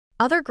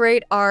Other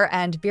great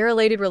R&B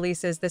related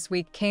releases this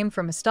week came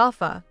from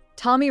Mustafa,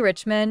 Tommy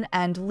Richman,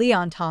 and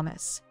Leon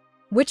Thomas.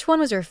 Which one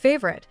was your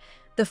favorite?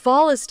 The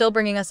fall is still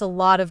bringing us a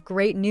lot of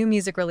great new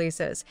music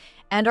releases,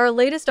 and our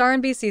latest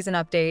R&B season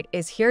update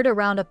is here to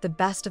round up the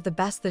best of the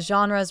best the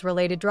genres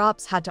related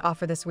drops had to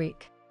offer this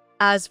week.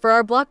 As for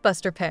our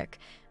blockbuster pick,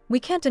 we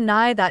can't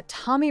deny that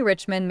Tommy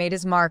Richman made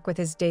his mark with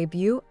his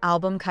debut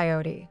album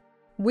Coyote.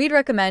 We'd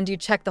recommend you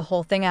check the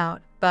whole thing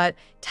out, but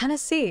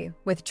Tennessee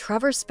with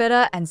Trevor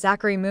Spitta and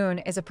Zachary Moon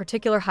is a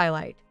particular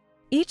highlight.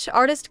 Each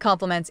artist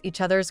complements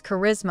each other's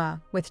charisma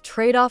with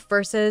trade-off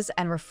verses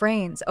and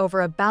refrains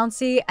over a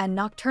bouncy and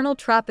nocturnal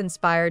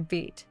trap-inspired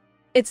beat.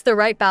 It's the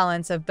right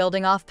balance of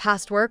building off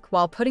past work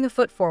while putting a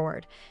foot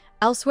forward.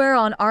 Elsewhere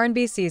on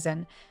R&B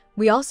season,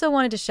 we also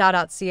wanted to shout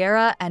out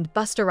Ciara and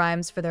Busta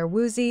Rhymes for their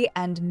woozy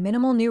and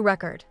minimal new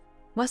record,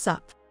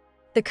 Wassup.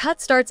 The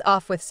cut starts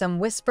off with some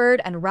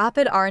whispered and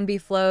rapid R&B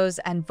flows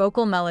and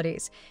vocal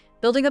melodies,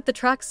 building up the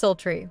track's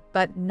sultry,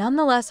 but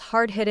nonetheless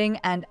hard-hitting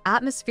and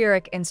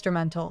atmospheric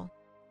instrumental.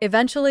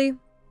 Eventually,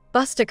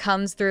 Busta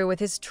comes through with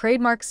his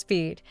trademark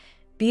speed,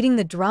 beating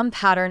the drum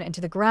pattern into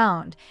the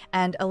ground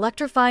and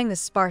electrifying the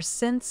sparse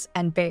synths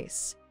and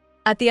bass.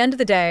 At the end of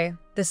the day,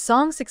 the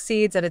song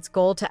succeeds at its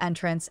goal to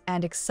entrance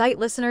and excite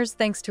listeners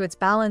thanks to its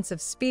balance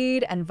of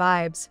speed and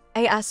vibes.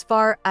 As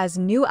far as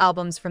new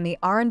albums from the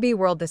R&B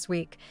world this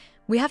week,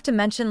 we have to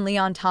mention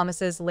Leon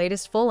Thomas's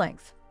latest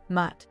full-length,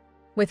 Mutt.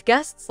 With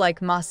guests like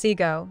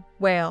Masego,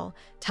 Whale,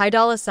 Ty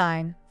Dolla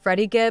 $ign,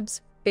 Freddie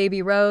Gibbs,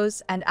 Baby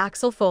Rose, and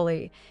Axel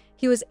Foley,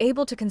 he was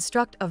able to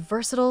construct a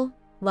versatile,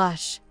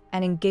 lush,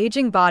 and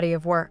engaging body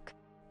of work.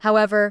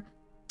 However,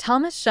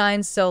 Thomas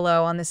shines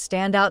solo on the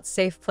standout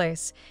Safe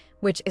Place,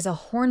 which is a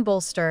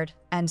horn-bolstered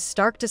and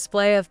stark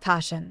display of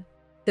passion.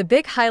 The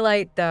big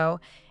highlight, though,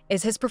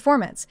 is his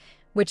performance,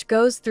 which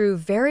goes through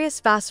various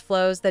fast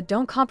flows that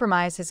don't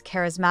compromise his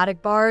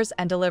charismatic bars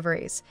and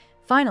deliveries.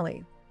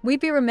 Finally, we'd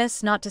be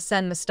remiss not to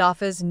send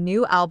Mustafa's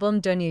new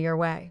album Dunya your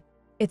way.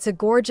 It's a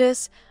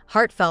gorgeous,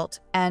 heartfelt,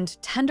 and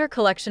tender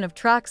collection of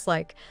tracks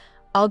like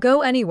I'll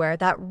Go Anywhere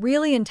that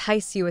really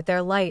entice you with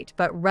their light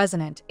but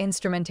resonant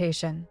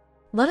instrumentation.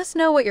 Let us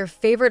know what your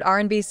favorite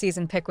R&B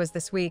season pick was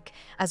this week,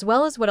 as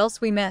well as what else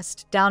we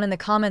missed down in the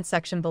comments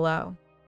section below.